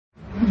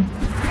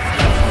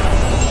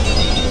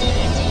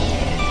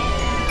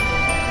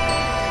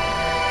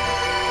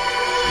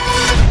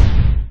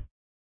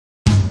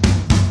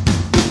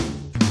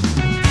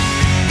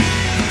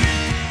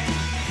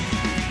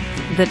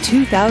the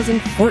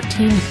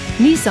 2014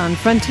 Nissan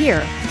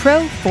Frontier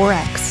Pro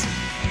 4X.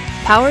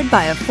 Powered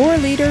by a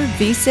 4-liter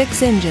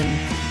V6 engine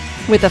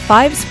with a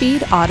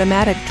 5-speed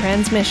automatic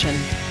transmission,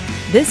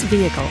 this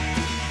vehicle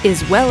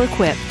is well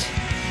equipped.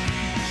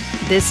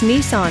 This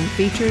Nissan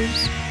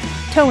features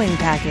towing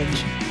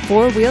package,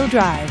 4-wheel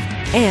drive,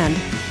 and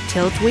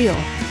tilt wheel.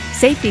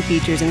 Safety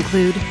features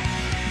include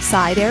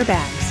side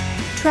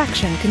airbags,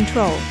 traction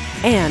control,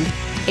 and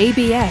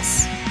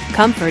ABS.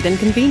 Comfort and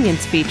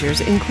convenience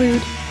features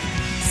include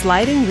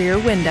sliding rear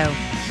window,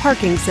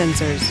 parking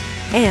sensors,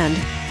 and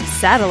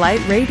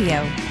satellite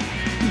radio.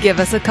 Give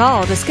us a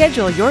call to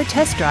schedule your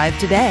test drive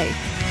today.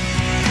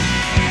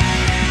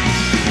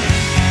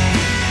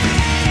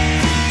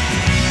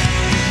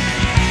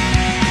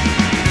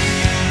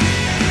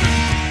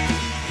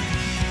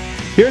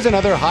 Here's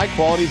another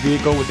high-quality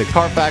vehicle with the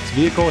Carfax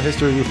Vehicle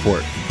History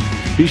Report.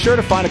 Be sure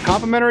to find a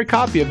complimentary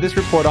copy of this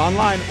report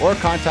online or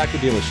contact the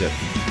dealership.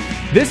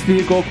 This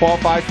vehicle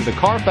qualifies for the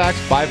Carfax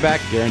Buyback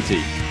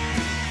Guarantee.